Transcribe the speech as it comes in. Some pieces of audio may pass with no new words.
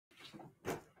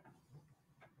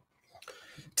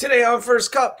Today on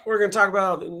First Cup, we're going to talk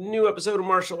about a new episode of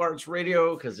Martial Arts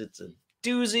Radio because it's a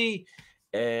doozy,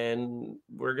 and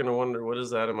we're going to wonder, what is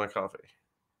that in my coffee?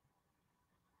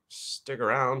 Stick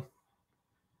around,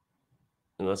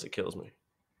 unless it kills me.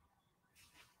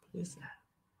 What is that?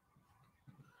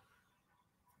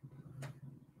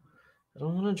 I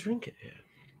don't want to drink it yet.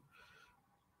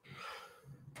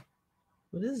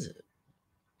 What is it?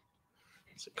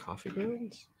 Is it coffee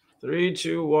grounds? 3,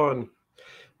 2, 1.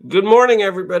 Good morning,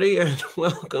 everybody, and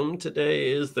welcome.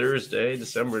 Today is Thursday,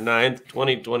 December 9th,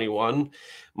 2021.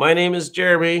 My name is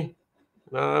Jeremy,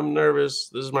 and I'm nervous.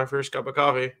 This is my first cup of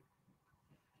coffee.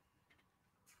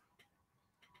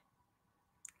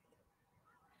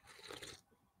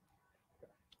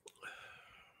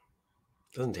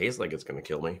 Doesn't taste like it's going to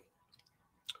kill me.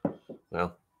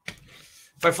 Well,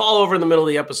 if I fall over in the middle of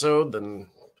the episode, then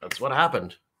that's what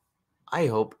happened. I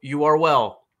hope you are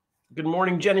well. Good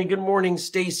morning, Jenny. Good morning,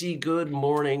 Stacy. Good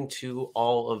morning to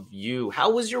all of you.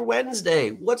 How was your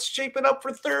Wednesday? What's shaping up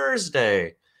for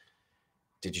Thursday?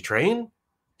 Did you train?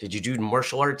 Did you do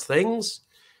martial arts things?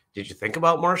 Did you think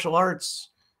about martial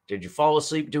arts? Did you fall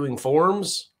asleep doing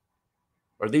forms?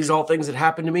 Are these all things that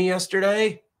happened to me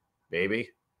yesterday?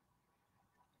 Maybe.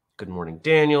 Good morning,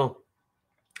 Daniel.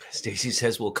 Stacy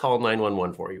says we'll call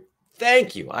 911 for you.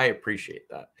 Thank you. I appreciate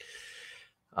that.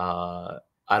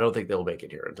 I don't think they'll make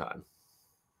it here in time.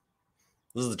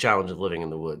 This is the challenge of living in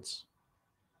the woods.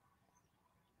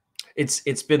 It's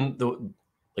been the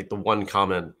one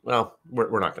comment. Well,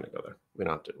 we're not going to go there. We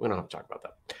don't have to talk about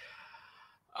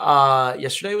that.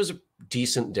 Yesterday was a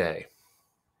decent day.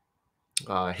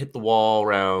 Hit the wall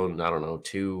around, I don't know,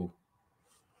 2.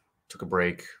 Took a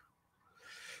break.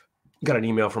 Got an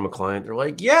email from a client. They're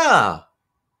like, yeah,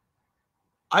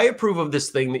 I approve of this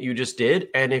thing that you just did.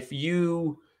 And if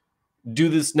you do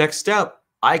this next step,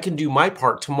 I can do my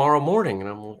part tomorrow morning. And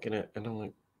I'm looking at, and I'm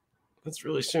like, that's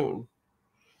really soon.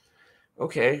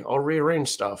 Okay, I'll rearrange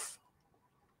stuff.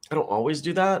 I don't always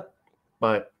do that,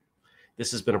 but this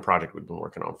has been a project we've been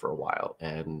working on for a while,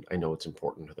 and I know it's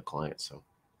important to the client, so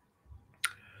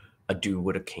I do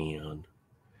what I can.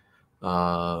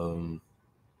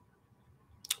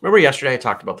 Remember yesterday I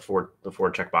talked about the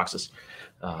four check boxes.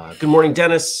 Good morning,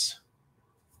 Dennis.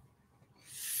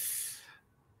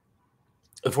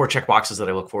 The 4 check boxes that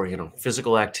I look for,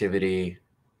 physical activity,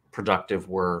 productive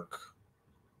work,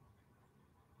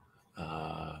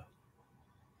 time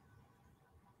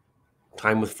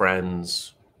with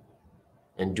friends,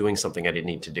 and doing something I didn't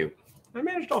need to do. I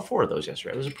managed all 4 of those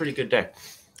yesterday. It was a pretty good day.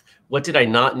 What did I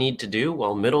not need to do?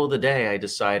 Well, middle of the day, I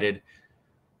decided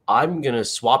I'm going to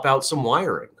swap out some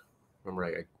wiring.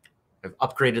 Remember, I've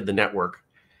upgraded the network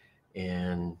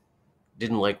and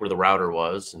didn't like where the router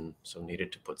was, and so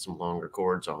needed to put some longer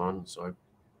cords on. So I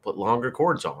put longer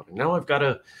cords on, and now I've got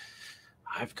to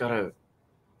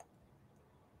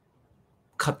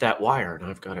cut that wire, and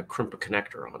I've got to crimp a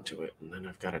connector onto it, and then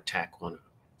I've got to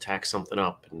tack something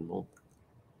up, and we'll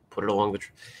put it along the.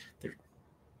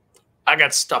 I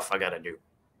got stuff I got to do,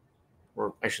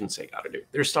 or I shouldn't say got to do.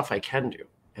 There's stuff I can do,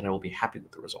 and I will be happy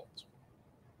with the results.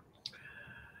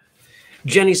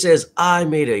 Jenny says, I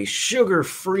made a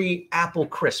sugar-free apple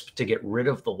crisp to get rid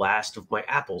of the last of my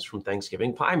apples from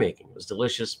Thanksgiving pie making. It was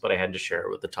delicious, but I had to share it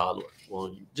with the toddler. Well,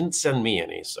 you didn't send me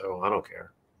any, so I don't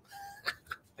care.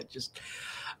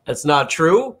 That's not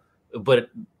true,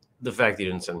 but the fact that you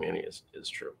didn't send me any is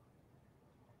true.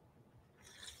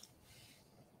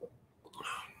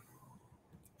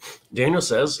 Daniel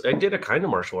says, I did a kind of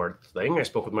martial art thing. I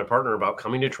spoke with my partner about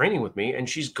coming to training with me, and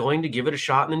she's going to give it a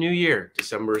shot in the new year.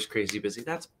 December is crazy busy.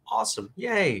 That's awesome.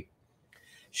 Yay.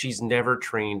 She's never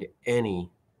trained any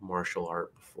martial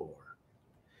art before.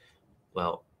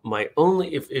 Well,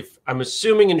 if I'm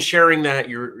assuming in sharing that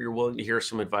you're willing to hear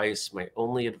some advice, my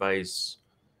only advice,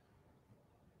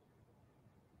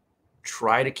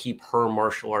 try to keep her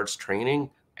martial arts training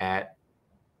at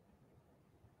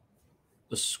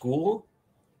the school.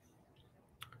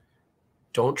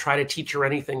 Don't try to teach her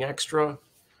anything extra.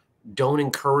 Don't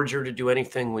encourage her to do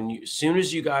anything. As soon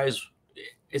as you guys,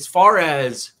 as far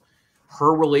as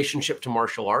her relationship to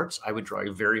martial arts, I would draw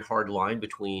a very hard line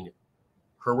between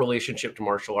her relationship to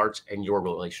martial arts and your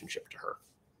relationship to her.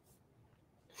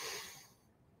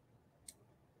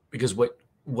 Because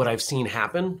what I've seen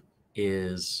happen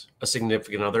is a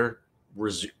significant other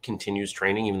continues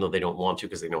training, even though they don't want to,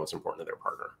 because they know it's important to their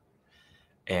partner.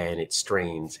 And it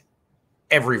strains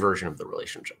every version of the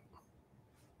relationship.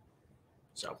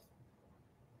 So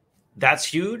that's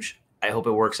huge. I hope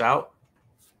it works out.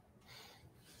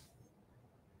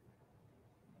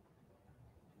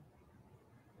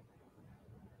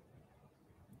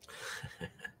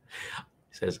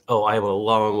 Says, oh, I am a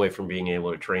long way from being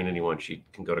able to train anyone. She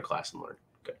can go to class and learn.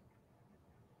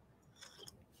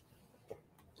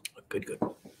 Good. Good.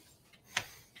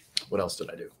 What else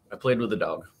did I do? I played with the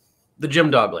dog. The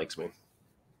gym dog likes me.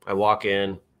 I walk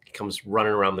in, he comes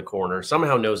running around the corner,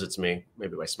 somehow knows it's me,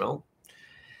 maybe by smell,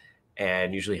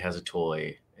 and usually has a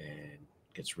toy and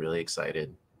gets really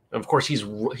excited. And of course, he's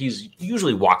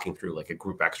usually walking through like a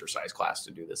group exercise class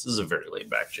to do this. This is a very laid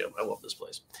back gym. I love this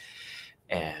place.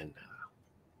 And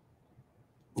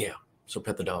yeah, so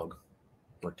pet the dog,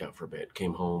 worked out for a bit,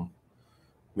 came home,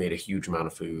 made a huge amount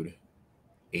of food,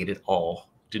 ate it all,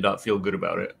 did not feel good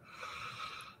about it.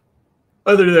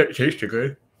 Other than that, it tasted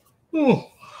good. Oh.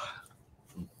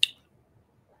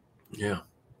 Yeah,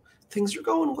 things are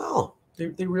going well.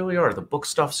 They really are. The book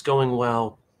stuff's going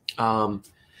well.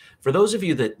 For those of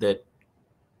you that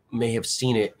may have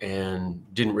seen it and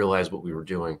didn't realize what we were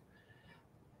doing,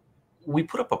 we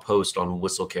put up a post on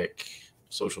whistlekick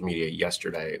social media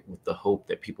yesterday with the hope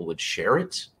that people would share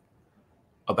it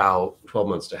about 12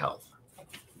 months to health,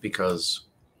 because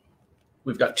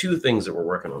we've got two things that we're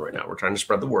working on right now. We're trying to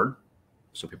spread the word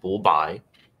so people will buy,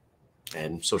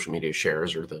 and social media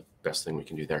shares are the best thing we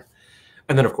can do there.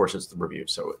 And then, of course, it's the review.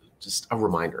 So just a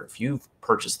reminder, if you've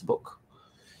purchased the book,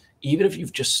 even if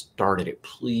you've just started it,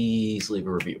 please leave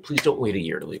a review. Please don't wait a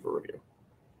year to leave a review.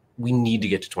 We need to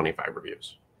get to 25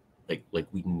 reviews. Like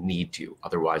we need to.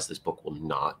 Otherwise, this book will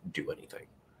not do anything.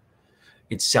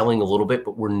 It's selling a little bit,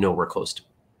 but we're nowhere close to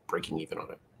breaking even on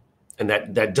it. And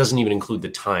that doesn't even include the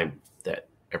time that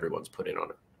everyone's put in on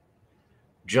it.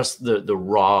 Just the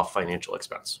raw financial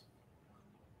expense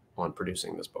on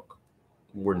producing this book.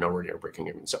 We're nowhere near breaking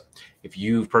even. So if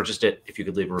you've purchased it, if you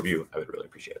could leave a review, I would really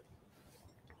appreciate it.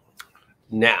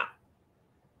 Now,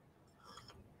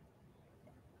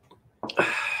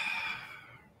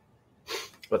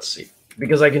 let's see.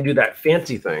 Because I can do that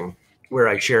fancy thing where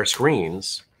I share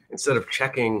screens, instead of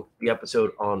checking the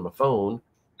episode on my phone,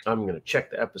 I'm going to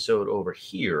check the episode over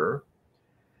here.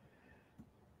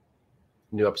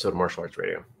 New episode of Martial Arts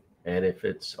Radio. And if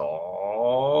it's,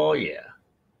 oh, yeah.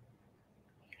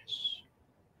 Yes.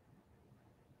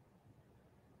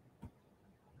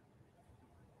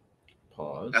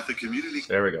 Pause. At the community.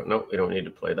 There we go. No, we don't need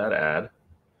to play that ad.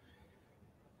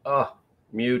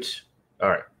 Mute. All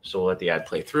right. So we'll let the ad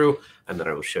play through, and then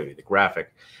I will show you the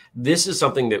graphic. This is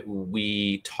something that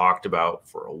we talked about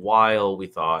for a while. We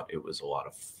thought it was a lot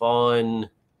of fun,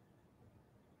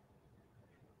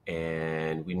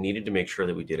 and we needed to make sure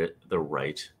that we did it the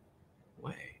right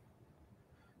way.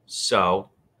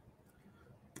 So,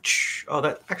 that's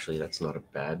not a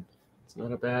bad, it's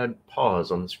not a bad pause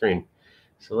on the screen.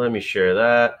 So let me share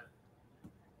that.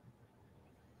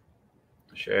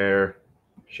 Share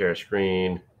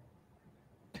screen,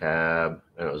 tab.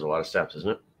 I know it was a lot of steps,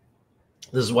 isn't it?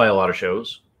 This is why a lot of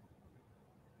shows,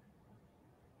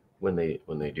 when they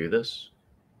do this,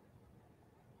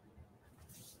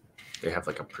 they have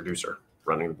like a producer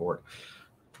running the board.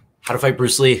 How to Fight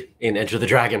Bruce Lee in Enter the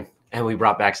Dragon. And we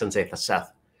brought back Sensei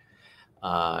Seth.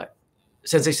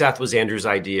 Sensei Seth was Andrew's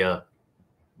idea.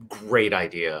 Great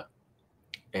idea.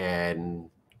 And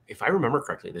if I remember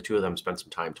correctly, the two of them spent some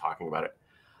time talking about it.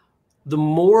 The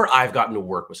more I've gotten to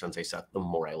work with Sensei Seth, the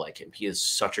more I like him. He is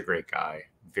such a great guy,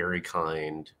 very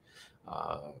kind.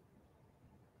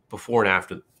 Before and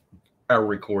after our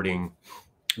recording,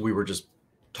 we were just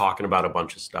talking about a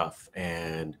bunch of stuff.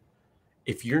 And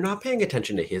if you're not paying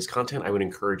attention to his content, I would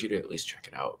encourage you to at least check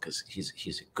it out, because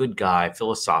he's a good guy.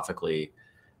 Philosophically,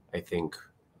 I think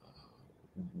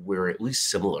we're at least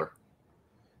similar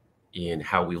in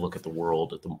how we look at the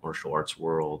world, at the martial arts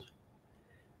world.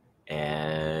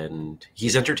 And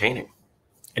he's entertaining,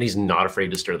 and he's not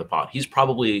afraid to stir the pot. He's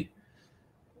probably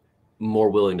more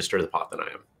willing to stir the pot than I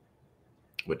am,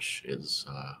 which is,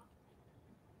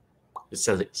 it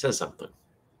says something. It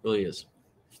really is.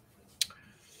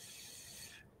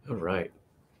 All right.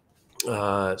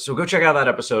 So go check out that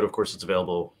episode. Of course, it's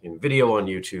available in video on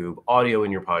YouTube, audio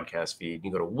in your podcast feed.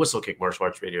 You can go to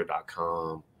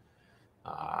whistlekickmartialartsradio.com.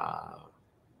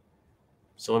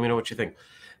 So let me know what you think.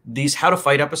 These How to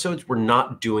Fight episodes, we're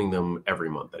not doing them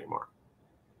every month anymore.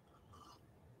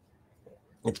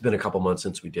 It's been a couple months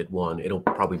since we did one. It'll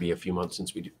probably be a few months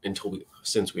until we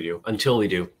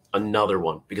do another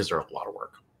one, because they're a lot of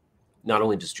work. Not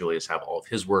only does Julius have all of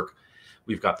his work,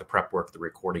 we've got the prep work, the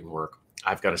recording work.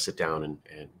 I've got to sit down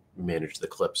and manage the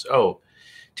clips.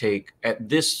 Take at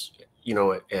this,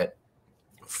 at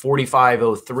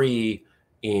 45:03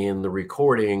 in the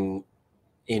recording,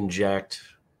 inject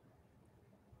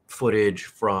footage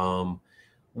from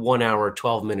 1 hour,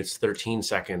 12 minutes, 13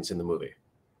 seconds in the movie.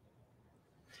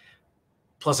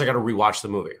 Plus, I got to rewatch the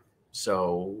movie.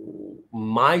 So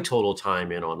my total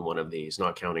time in on one of these,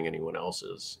 not counting anyone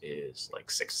else's, is like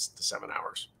 6 to 7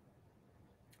 hours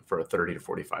for a 30 to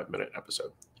 45-minute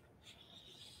episode.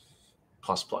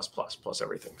 Plus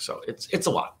everything. So it's a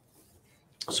lot.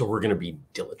 So we're going to be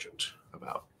diligent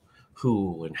about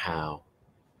who and how.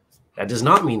 That does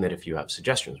not mean that if you have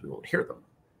suggestions, we won't hear them.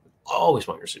 Always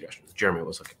want your suggestions.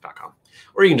 Jeremy@whistlekick.com.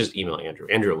 Or you can just email Andrew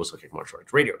at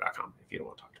whistlekickmartialartsradio.com if you don't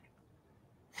want to talk to me.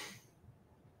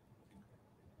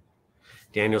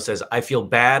 Daniel says, I feel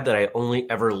bad that I only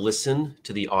ever listen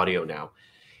to the audio now.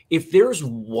 If there's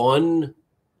one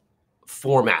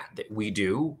format that we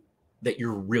do that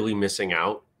you're really missing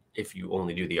out if you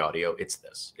only do the audio, it's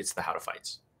this. It's the How to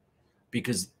Fights.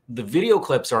 Because the video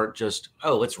clips aren't just,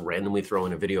 oh, let's randomly throw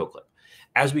in a video clip.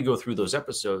 As we go through those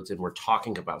episodes and we're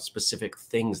talking about specific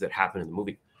things that happen in the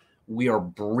movie, we are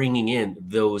bringing in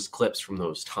those clips from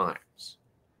those times.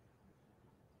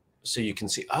 So you can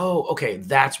see, oh, okay,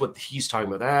 that's what he's talking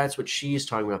about. That's what she's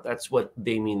talking about. That's what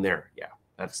they mean there. Yeah,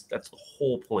 that's the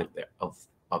whole point there of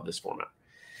this format.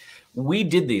 We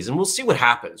did these, and we'll see what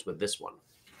happens with this one.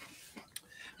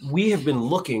 We have been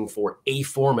looking for a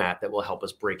format that will help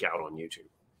us break out on YouTube.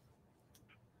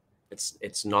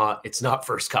 It's not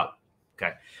First Cup.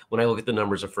 Okay. When I look at the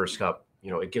numbers of First Cup,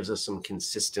 it gives us some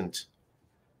consistent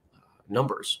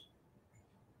numbers.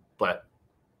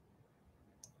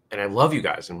 And I love you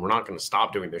guys, and we're not going to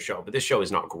stop doing this show, but this show is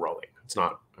not growing. It's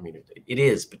not, it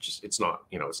is, but just, it's not,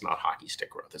 it's not hockey stick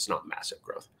growth. It's not massive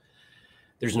growth.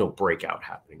 There's no breakout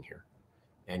happening here.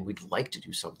 And we'd like to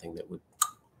do something that would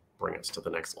bring us to the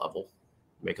next level,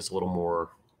 make us a little more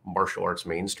martial arts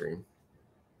mainstream.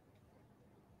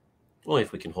 Only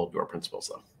if we can hold to our principles,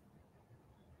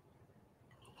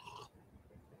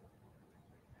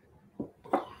 though.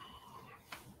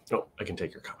 Oh, I can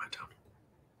take your comment down.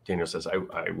 Daniel says,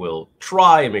 I will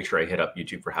try and make sure I hit up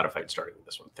YouTube for How to Fight starting with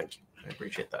this one. Thank you. I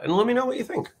appreciate that. And let me know what you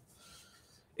think.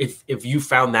 If you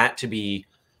found that to be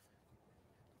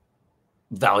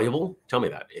valuable, tell me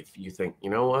that. If you think,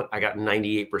 you know what, I got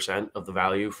 98% of the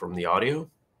value from the audio,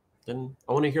 then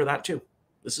I want to hear that too.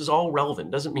 This is all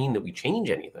relevant. Doesn't mean that we change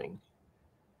anything.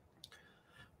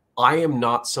 I am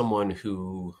not someone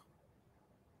who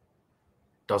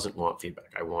doesn't want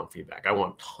feedback. I want feedback. I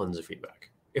want tons of feedback.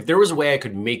 If there was a way I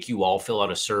could make you all fill out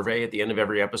a survey at the end of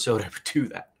every episode, I would do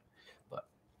that. But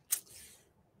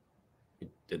I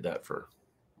did that for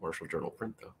Martial Journal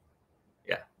Print, though.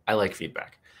 Yeah, I like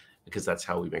feedback because that's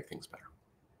how we make things better.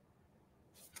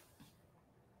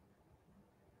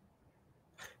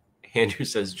 Andrew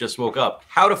says, just woke up.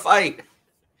 How to fight.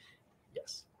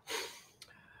 Yes.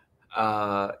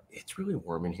 It's really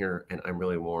warm in here, and I'm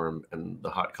really warm, and the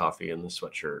hot coffee and the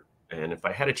sweatshirt. And if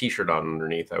I had a t-shirt on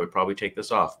underneath, I would probably take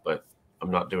this off, but I'm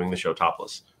not doing the show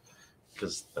topless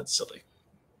because that's silly.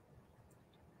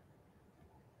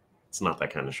 It's not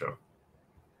that kind of show.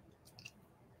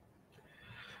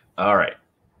 All right.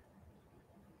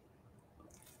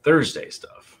 Thursday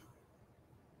stuff.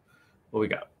 What we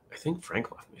got? I think Frank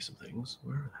left me some things.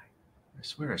 Where are they? I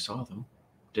swear I saw them.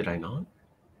 Did I not?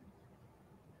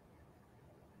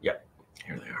 Yep,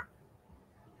 here they are.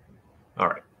 All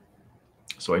right.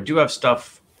 So I do have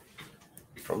stuff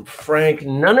from Frank.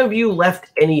 None of you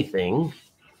left anything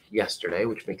yesterday,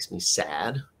 which makes me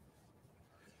sad.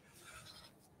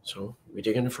 So we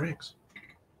dig into Frank's.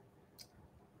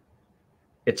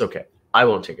 It's okay. I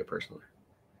won't take it personally.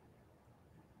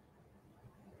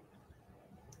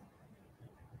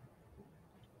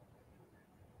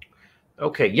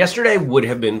 Okay, yesterday would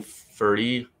have been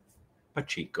Ferdie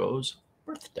Pacheco's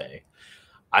birthday.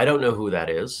 I don't know who that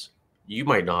is. You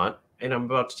might not. And I'm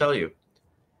about to tell you.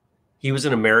 He was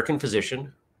an American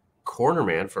physician,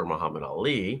 cornerman for Muhammad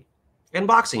Ali, and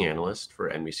boxing analyst for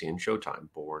NBC and Showtime,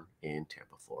 born in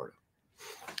Tampa, Florida.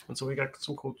 And so we got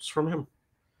some quotes from him.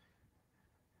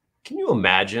 Can you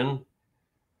imagine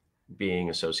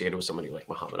being associated with somebody like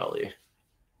Muhammad Ali?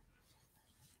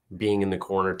 Being in the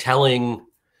corner, telling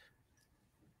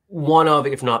one of,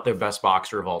 if not the best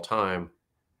boxer of all time,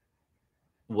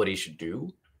 what he should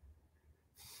do?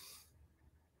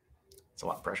 It's a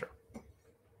lot of pressure.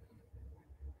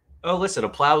 Oh, listen, a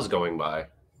plow's going by.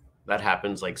 That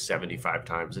happens like 75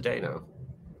 times a day now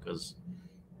because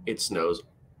it snows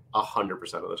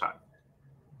 100% of the time.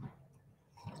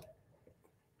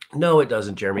 No, it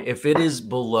doesn't, Jeremy. If it is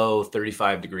below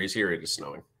 35 degrees here, it is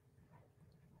snowing.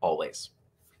 Always.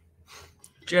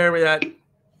 Jeremy, that you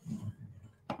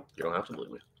don't have to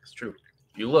believe me. It's true.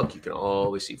 If you look, you can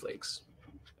always see flakes.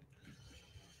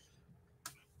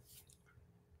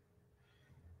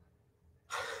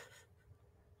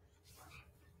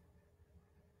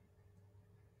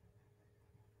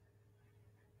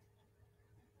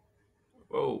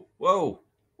 Whoa, whoa,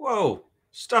 whoa.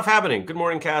 Stuff happening. Good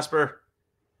morning, Casper.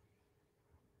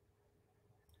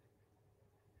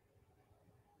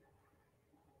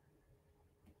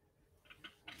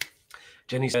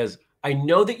 Jenny says, I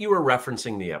know that you were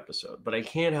referencing the episode, but I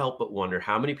can't help but wonder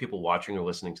how many people watching or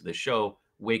listening to this show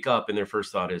wake up and their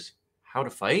first thought is, how to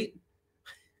fight?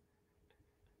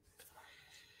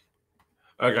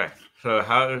 Okay,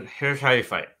 so here's how you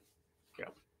fight. Yeah.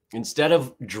 Instead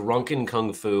of drunken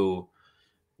kung fu,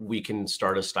 we can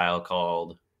start a style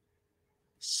called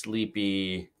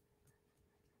sleepy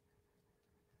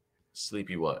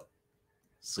what?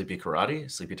 Sleepy karate?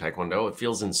 Sleepy taekwondo? It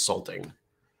feels insulting.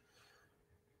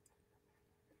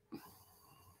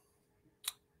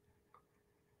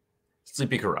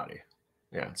 Sleepy karate.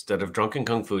 Yeah, instead of drunken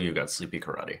kung fu, you got sleepy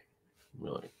karate.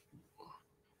 Really.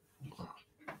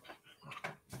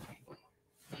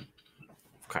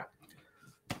 Okay.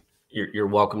 You're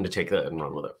welcome to take that and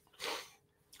run with it.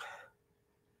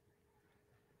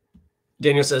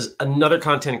 Daniel says, another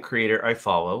content creator I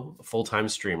follow, a full-time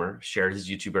streamer, shared his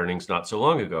YouTube earnings not so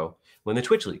long ago when the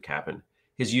Twitch leak happened.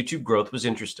 His YouTube growth was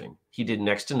interesting. He did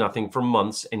next to nothing for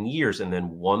months and years, and then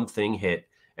one thing hit,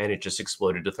 and it just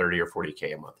exploded to 30 or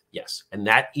 40K a month. Yes, and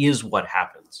that is what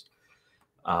happens.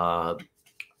 I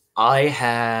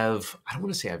don't want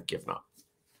to say I've given up,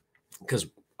 because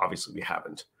obviously we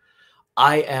haven't.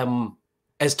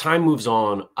 As time moves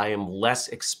on, I am less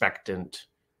expectant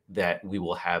that we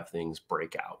will have things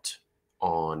break out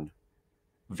on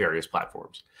various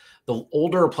platforms. The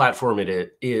older a platform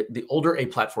the older a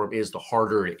platform is, the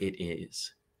harder it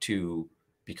is to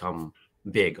become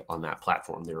big on that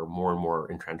platform. There are more and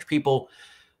more entrenched people.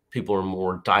 People are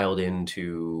more dialed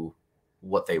into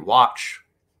what they watch,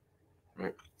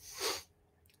 right?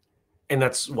 And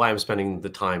that's why I'm spending the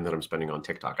time that I'm spending on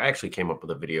TikTok. I actually came up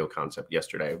with a video concept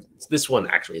yesterday. This one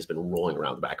actually has been rolling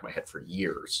around the back of my head for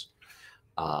years.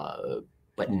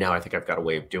 But now I think I've got a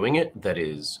way of doing it that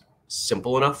is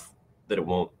simple enough that it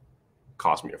won't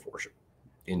cost me a fortune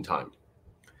in time.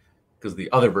 Because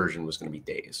the other version was going to be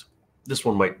days. This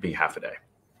one might be half a day.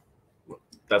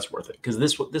 That's worth it. Because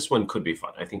this one could be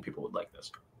fun. I think people would like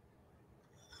this.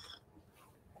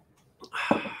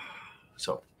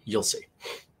 So you'll see.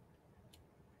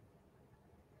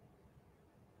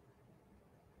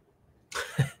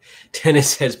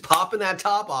 Dennis says, popping that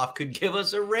top off could give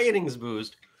us a ratings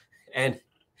boost. And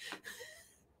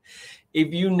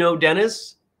if you know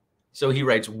Dennis, so he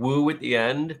writes woo at the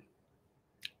end.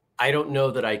 I don't know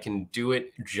that I can do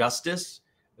it justice,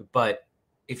 but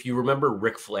if you remember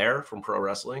Ric Flair from pro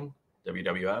wrestling,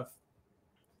 WWF,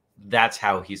 that's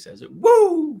how he says it.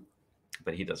 Woo!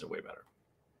 But he does it way better.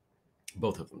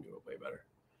 Both of them do it way better.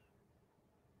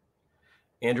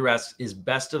 Andrew asks, is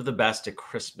Best of the Best a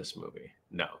Christmas movie?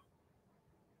 No.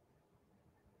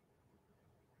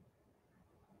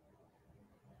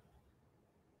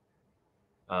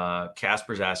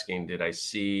 Casper's asking, did I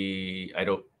see?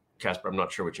 Casper, I'm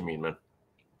not sure what you mean, man.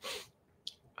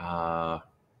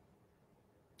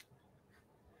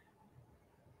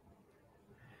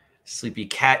 Sleepy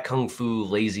Cat, Kung Fu,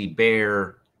 Lazy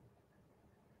Bear.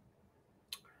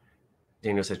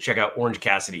 Daniel says, check out Orange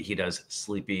Cassidy. He does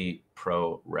Sleepy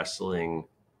Pro Wrestling.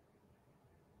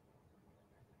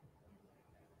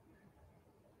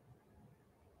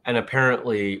 And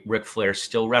apparently Ric Flair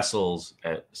still wrestles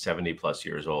at 70 plus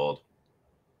years old.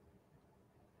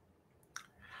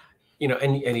 You know,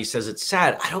 and he says it's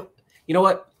sad. You know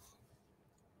what?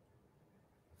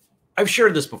 I've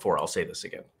shared this before. I'll say this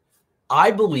again.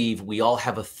 I believe we all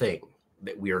have a thing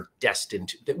that we are destined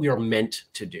to, that we are meant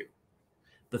to do.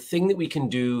 The thing that we can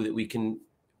do, that we can,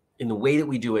 in the way that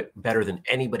we do it, better than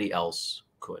anybody else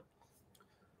could.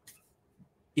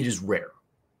 It is rare.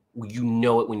 You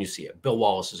know it when you see it. Bill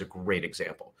Wallace is a great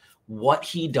example. What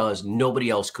he does, nobody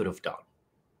else could have done.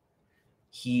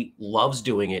 He loves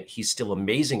doing it. He's still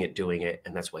amazing at doing it.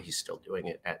 And that's why he's still doing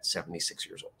it at 76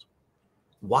 years old.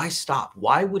 Why stop?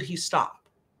 Why would he stop?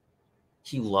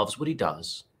 He loves what he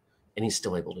does, and he's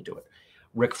still able to do it.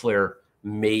 Ric Flair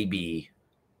may be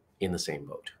in the same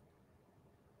boat.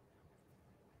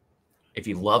 If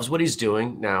he loves what he's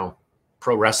doing, now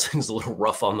pro wrestling's a little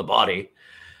rough on the body.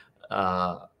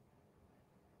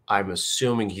 I'm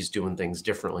assuming he's doing things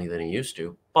differently than he used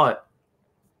to, but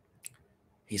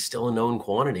he's still a known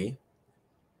quantity.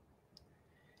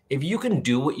 If you can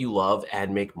do what you love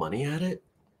and make money at it,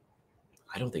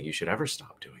 I don't think you should ever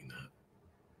stop doing that.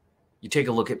 You take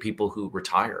a look at people who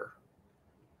retire.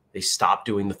 They stop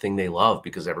doing the thing they love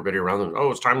because everybody around them,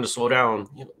 oh, it's time to slow down.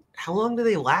 You know, how long do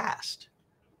they last?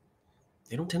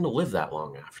 They don't tend to live that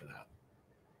long after that.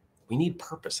 We need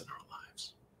purpose in our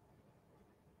lives.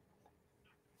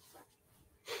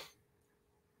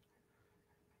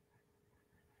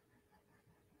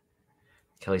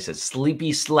 Kelly says,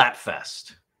 sleepy slap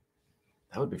fest.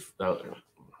 That would be...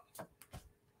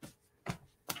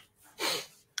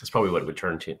 That's probably what it would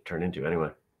turn into anyway.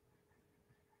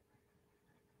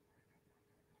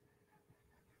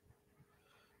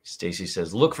 Stacy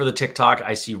says, look for the TikTok.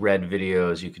 I see red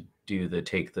videos. You could do the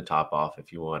take the top off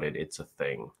if you wanted. It's a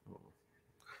thing.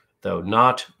 Though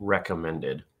not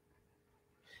recommended.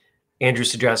 Andrew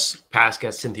suggests past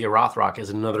guest Cynthia Rothrock is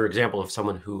another example of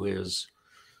someone who is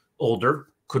older,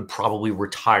 could probably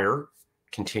retire,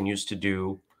 continues to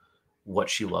do what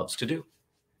she loves to do.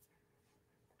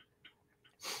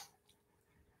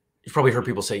 You've probably heard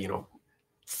people say, you know,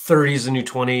 30 is the new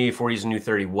 20, 40 is the new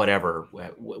 30,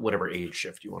 whatever age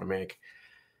shift you want to make.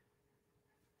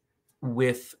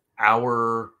 With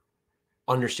our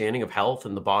understanding of health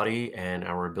and the body and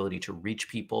our ability to reach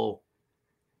people,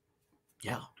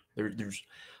 yeah,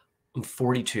 I'm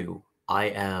 42. I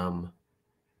am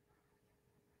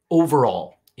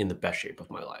overall in the best shape of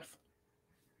my life.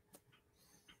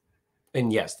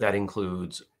 And yes, that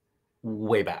includes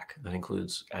way back. That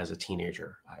includes as a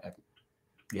teenager.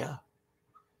 Yeah.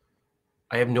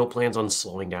 I have no plans on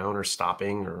slowing down or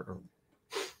stopping, or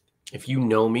if you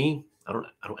know me, I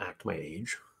don't act my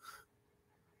age.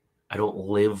 I don't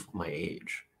live my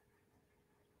age.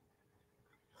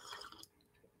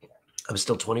 I'm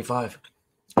still 25.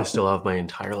 I still have my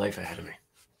entire life ahead of me.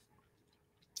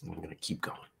 I'm going to keep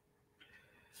going.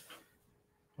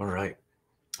 All right.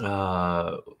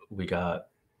 We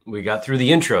got through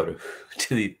the intro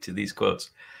to these quotes.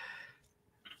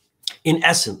 In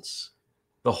essence,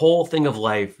 the whole thing of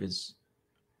life is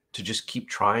to just keep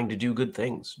trying to do good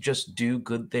things. Just do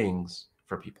good things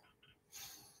for people.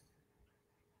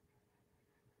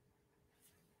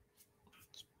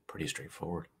 It's pretty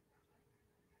straightforward.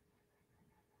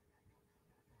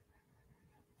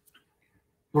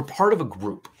 We're part of a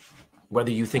group, whether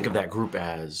you think of that group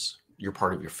as you're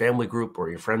part of your family group or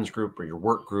your friends group or your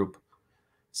work group,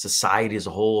 society as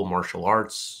a whole, martial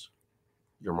arts,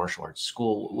 your martial arts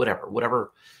school,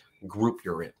 whatever group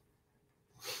you're in.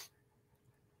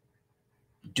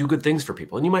 Do good things for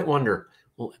people. And you might wonder,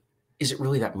 well, is it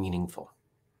really that meaningful?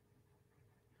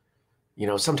 You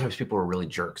know, sometimes people are really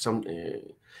jerks.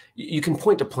 You can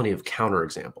point to plenty of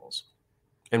counterexamples.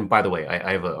 And by the way,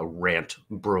 I have a rant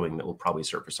brewing that will probably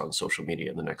surface on social media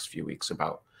in the next few weeks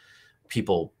about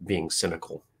people being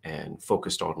cynical and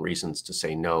focused on reasons to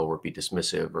say no or be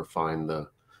dismissive or find the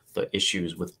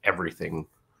issues with everything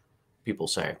people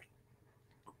say.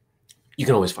 You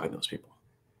can always find those people.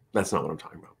 That's not what I'm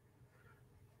talking about.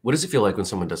 What does it feel like when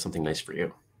someone does something nice for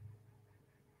you?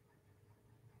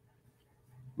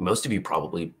 Most of you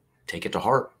probably take it to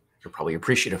heart. You're probably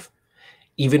appreciative.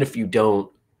 Even if you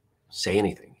don't say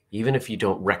anything, even if you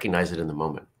don't recognize it in the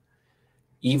moment,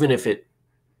 even if it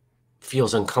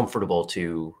feels uncomfortable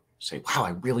to say, wow,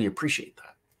 I really appreciate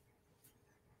that.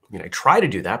 I mean, I try to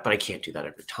do that, but I can't do that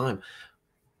every time.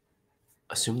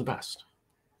 Assume the best.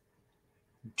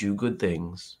 Do good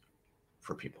things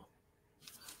for people.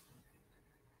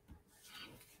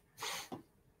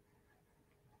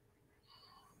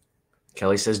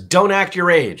 Kelly says, don't act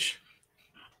your age.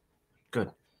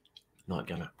 Good. Not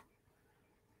gonna.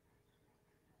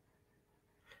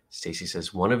 Stacy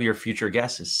says, one of your future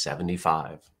guests is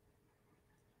 75.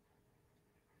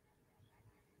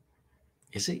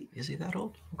 Is he that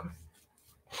old? Okay.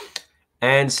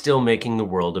 And still making the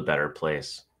world a better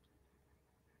place.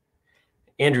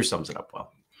 Andrew sums it up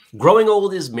well. Growing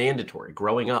old is mandatory.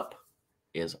 Growing up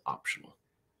is optional.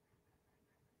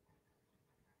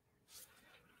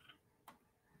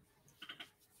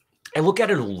 I look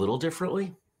at it a little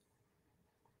differently.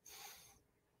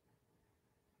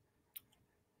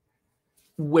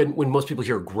 When most people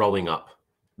hear growing up,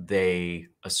 they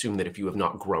assume that if you have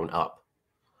not grown up,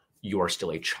 you are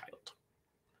still a child.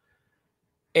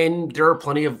 And there are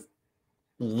plenty of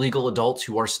legal adults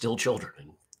who are still children.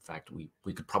 In fact, we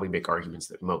could probably make arguments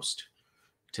that most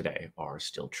today are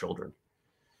still children.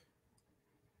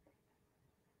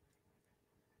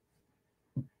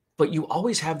 But you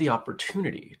always have the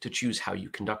opportunity to choose how you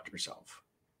conduct yourself.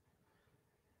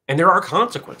 And there are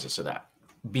consequences to that.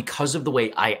 Because of the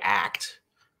way I act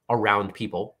around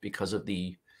people, because of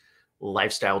the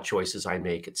lifestyle choices I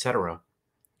make, etc.,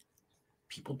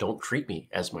 people don't treat me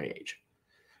as my age.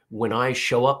 When I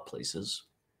show up places,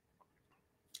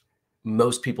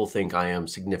 most people think I am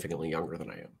significantly younger than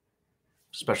I am,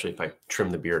 especially if I trim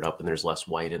the beard up and there's less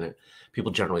white in it.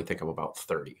 People generally think I'm about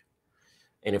 30.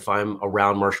 And if I'm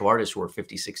around martial artists who are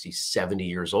 50, 60, 70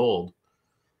 years old,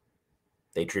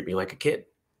 they treat me like a kid.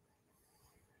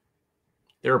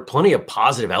 There are plenty of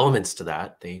positive elements to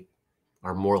that. They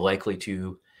are more likely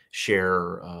to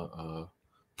share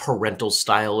parental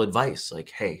style advice. Like,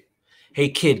 hey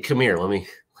kid, come here. Let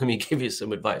me give you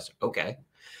some advice. Okay.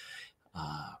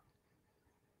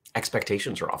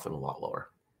 Expectations are often a lot lower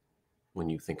when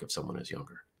you think of someone as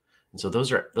younger. And so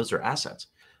those are assets.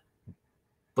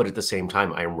 But at the same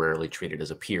time, I am rarely treated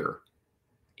as a peer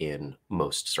in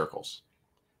most circles,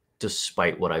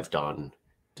 despite what I've done.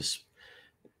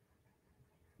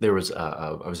 There was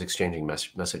I was exchanging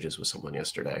messages with someone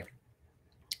yesterday,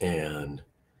 and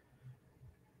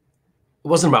it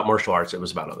wasn't about martial arts. It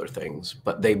was about other things.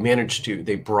 But they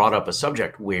brought up a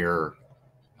subject where,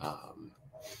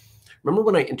 remember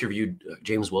when I interviewed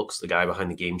James Wilkes, the guy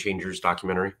behind the Game Changers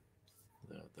documentary,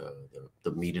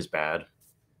 the meat is bad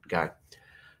guy?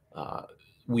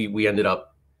 We ended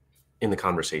up in the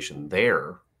conversation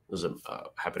there. It was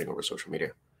happening over social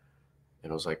media.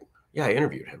 And I was like, yeah, I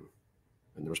interviewed him.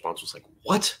 And the response was like,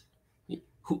 what?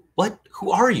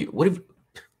 Who are you? What have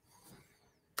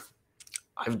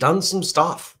I've done some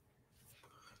stuff.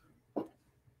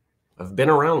 I've been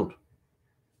around.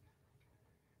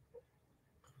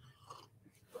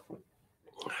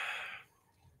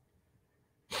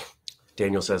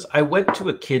 Daniel says, I went to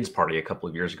a kids party a couple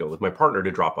of years ago with my partner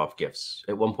to drop off gifts.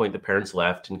 At one point, the parents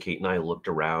left, and Kate and I looked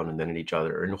around and then at each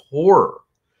other in horror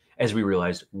as we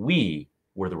realized we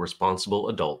were the responsible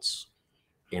adults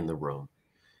in the room.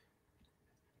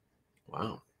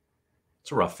 Wow.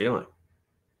 It's a rough feeling.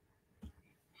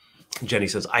 Jenny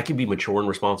says, I can be mature and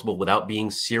responsible without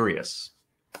being serious.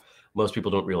 Most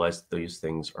people don't realize that these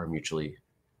things are mutually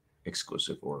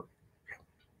exclusive, or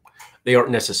they aren't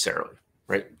necessarily,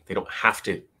 right? They don't have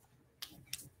to.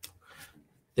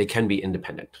 They can be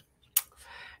independent.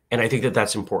 And I think that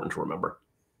that's important to remember.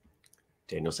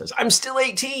 Daniel says, I'm still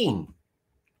 18.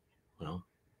 Well,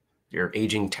 you're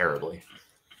aging terribly.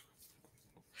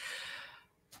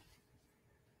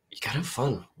 You gotta have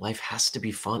fun. Life has to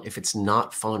be fun. If it's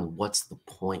not fun, what's the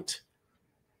point?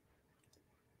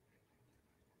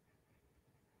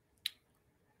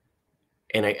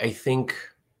 And I think,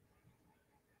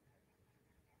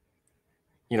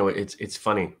 you know, it's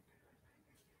funny.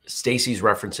 Stacy's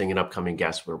referencing an upcoming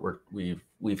guest where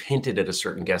we've hinted at a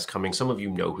certain guest coming. Some of you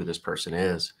know who this person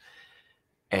is.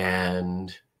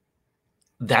 And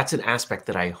that's an aspect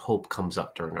that I hope comes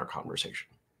up during our conversation.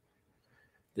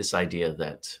 This idea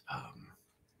that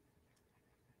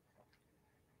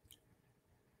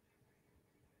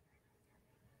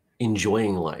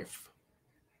enjoying life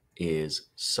is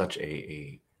such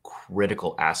a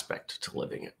critical aspect to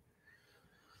living it.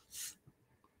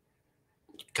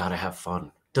 You gotta have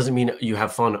fun. Doesn't mean you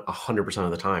have fun 100%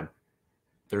 of the time.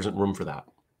 There isn't room for that,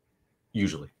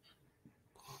 usually.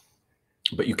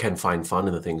 But you can find fun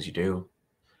in the things you do.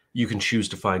 You can choose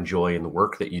to find joy in the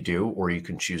work that you do, or you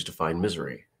can choose to find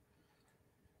misery.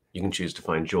 You can choose to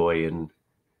find joy in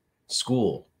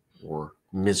school or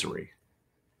misery.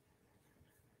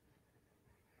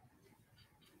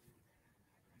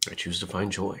 I choose to find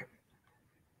joy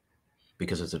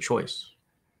because it's a choice,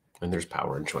 and there's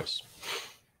power in choice.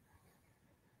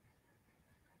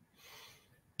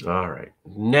 All right,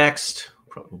 next,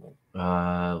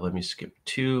 let me skip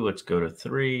 2. Let's go to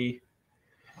 3.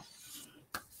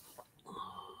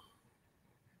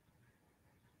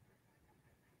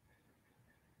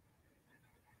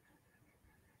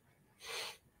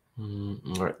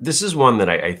 All right, this is one that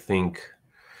I think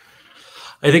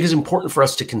is important for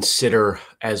us to consider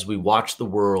as we watch the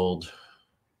world,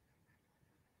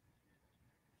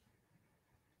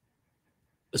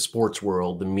 the sports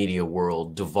world, the media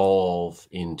world devolve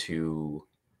into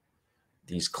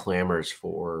these clamors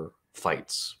for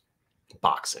fights,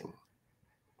 boxing,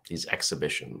 these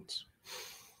exhibitions.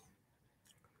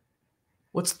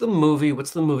 What's the movie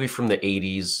from the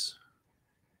 80s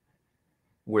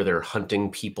where they're hunting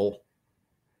people?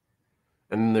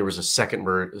 And then there was a second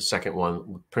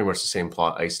one, pretty much the same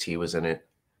plot. Ice-T was in it.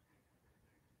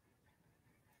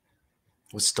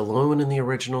 Was Stallone in the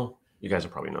original? You guys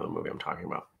will probably know the movie I'm talking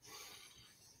about.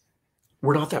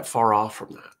 We're not that far off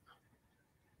from that.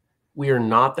 We are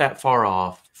not that far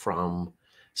off from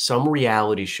some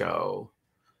reality show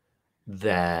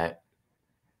that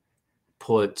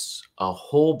puts a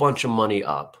whole bunch of money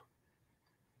up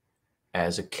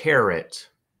as a carrot,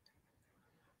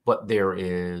 but there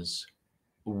is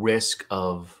risk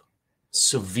of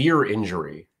severe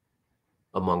injury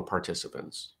among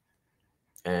participants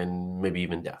and maybe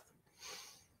even death.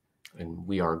 And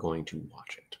we are going to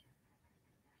watch it.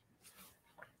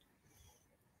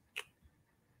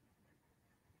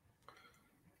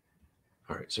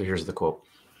 All right, so here's the quote.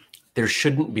 There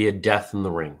shouldn't be a death in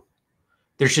the ring.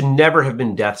 There should never have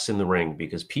been deaths in the ring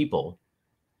because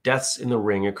deaths in the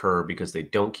ring occur because they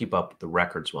don't keep up with the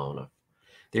records well enough.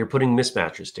 They're putting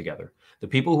mismatches together. The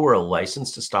people who are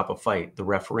licensed to stop a fight, the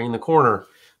referee in the corner,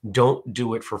 don't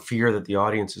do it for fear that the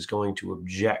audience is going to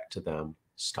object to them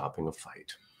stopping a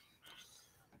fight.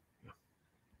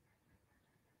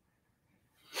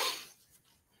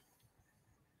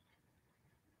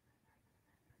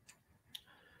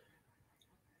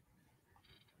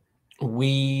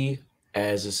 We,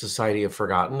 as a society, have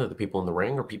forgotten that the people in the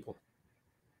ring are people.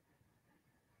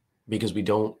 Because we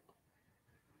don't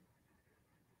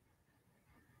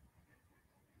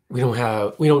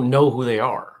know who they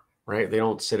are, right? They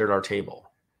don't sit at our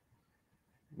table.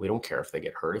 We don't care if they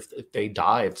get hurt. If they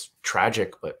die, it's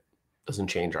tragic, but it doesn't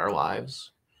change our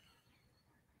lives.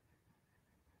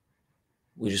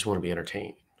 We just want to be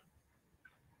entertained.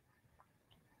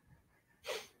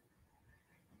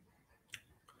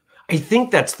 I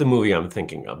think that's the movie I'm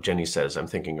thinking of. Jenny says, I'm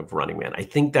thinking of Running Man. I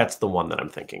think that's the one that I'm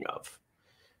thinking of,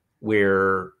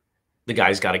 where the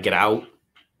guy's got to get out.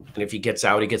 And if he gets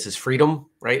out, he gets his freedom,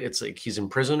 right? It's like he's in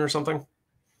prison or something.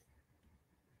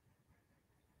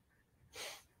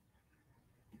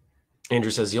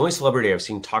 Andrew says, the only celebrity I've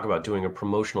seen talk about doing a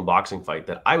promotional boxing fight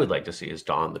that I would like to see is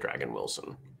Don the Dragon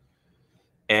Wilson.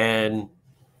 And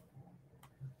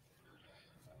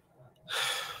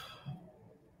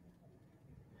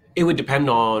it would depend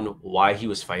on why he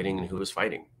was fighting and who was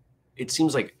fighting. It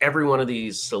seems like every one of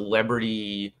these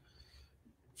celebrity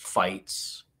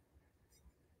fights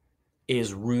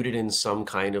is rooted in some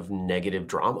kind of negative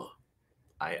drama.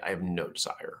 I have no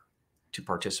desire to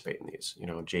participate in these. You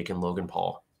know, Jake and Logan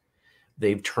Paul,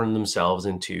 they've turned themselves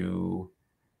into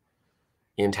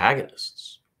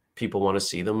antagonists. People want to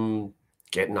see them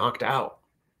get knocked out.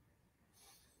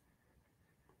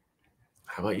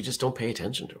 How about you just don't pay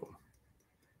attention to them?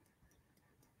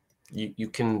 You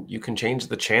can change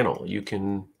the channel. You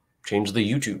can change the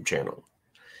YouTube channel.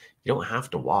 You don't have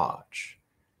to watch.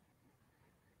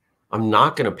 I'm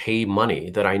not going to pay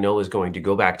money that I know is going to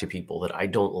go back to people that I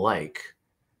don't like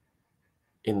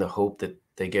in the hope that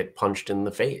they get punched in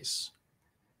the face.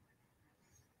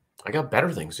 I got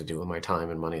better things to do with my time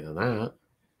and money than that.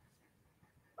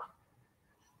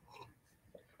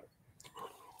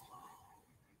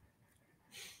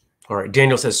 All right.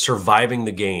 Daniel says surviving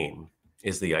the game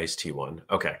is the Ice-T one.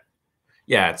 Okay.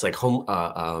 Yeah. It's like it's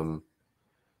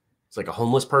like a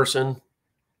homeless person.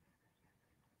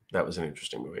 That was an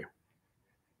interesting movie.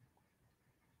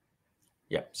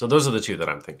 Yeah. So those are the two that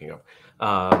I'm thinking of.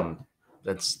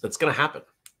 That's going to happen.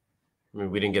 I mean,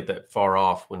 we didn't get that far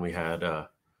off when we had,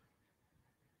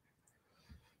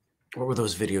 what were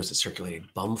those videos that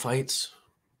circulated? Bum fights,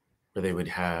 where they would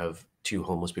have two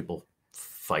homeless people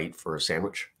fight for a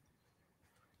sandwich.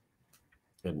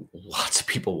 And lots of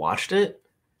people watched it.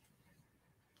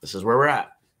 This is where we're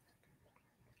at.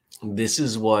 This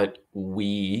is what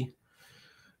we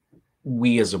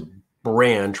as a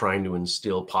brand trying to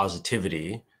instill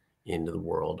positivity into the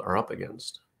world are up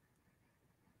against.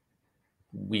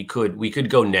 We could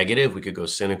go negative, we could go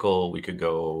cynical, we could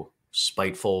go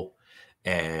spiteful,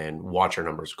 and watch our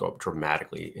numbers go up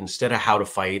dramatically. Instead of how to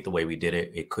fight the way we did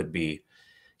it, it could be,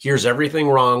 here's everything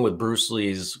wrong with Bruce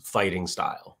Lee's fighting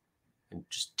style, and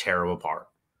just tear them apart.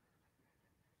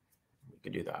 We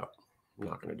could do that. I'm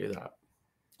not going to do that.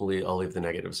 I'll leave the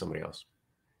negative to somebody else.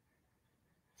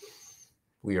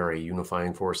 We are a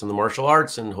unifying force in the martial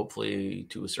arts, and hopefully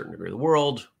to a certain degree of the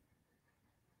world.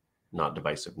 Not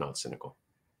divisive, not cynical.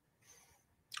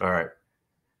 All right.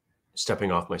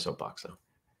 Stepping off my soapbox now.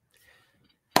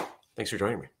 Thanks for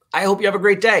joining me. I hope you have a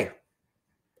great day.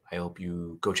 I hope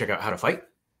you go check out How to Fight.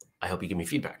 I hope you give me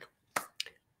feedback.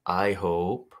 I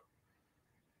hope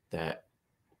that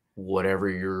whatever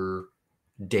your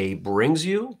day brings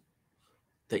you,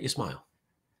 that you smile.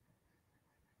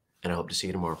 And I hope to see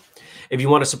you tomorrow. If you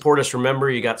want to support us, remember,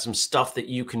 you got some stuff that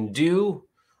you can do.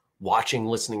 Watching,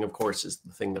 listening, of course, is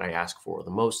the thing that I ask for the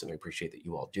most, and I appreciate that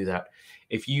you all do that.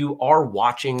 If you are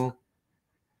watching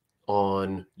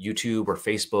on YouTube or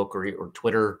Facebook or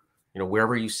Twitter,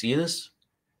 wherever you see this,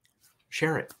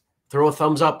 share it. Throw a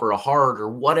thumbs up or a heart or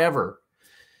whatever.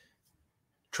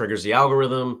 Triggers the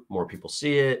algorithm. More people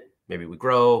see it. Maybe we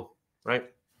grow, right?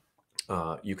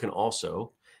 You can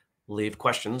also leave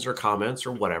questions or comments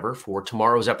or whatever for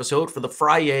tomorrow's episode, for the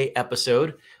Friday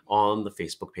episode on the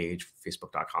Facebook page,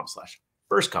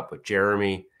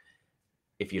 facebook.com/firstcupwithjeremy.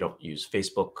 If you don't use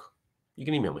Facebook, you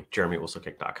can email me,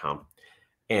 jeremy@whistlekick.com.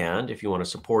 And if you want to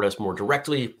support us more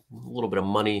directly, a little bit of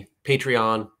money,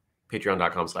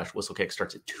 patreon.com/whistlekick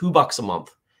starts at $2 a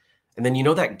month. And then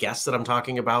that guest that I'm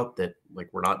talking about that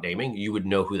we're not naming, you would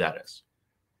know who that is,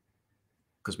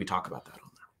 because we talk about that on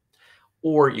there.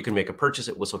 or you can make a purchase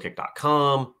at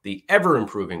whistlekick.com, the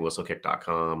ever-improving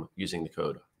whistlekick.com, using the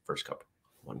code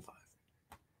FIRSTCUP15.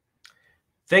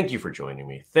 Thank you for joining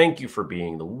me. Thank you for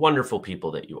being the wonderful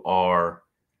people that you are.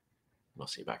 I'll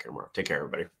see you back here tomorrow. Take care,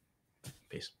 everybody.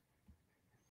 Peace.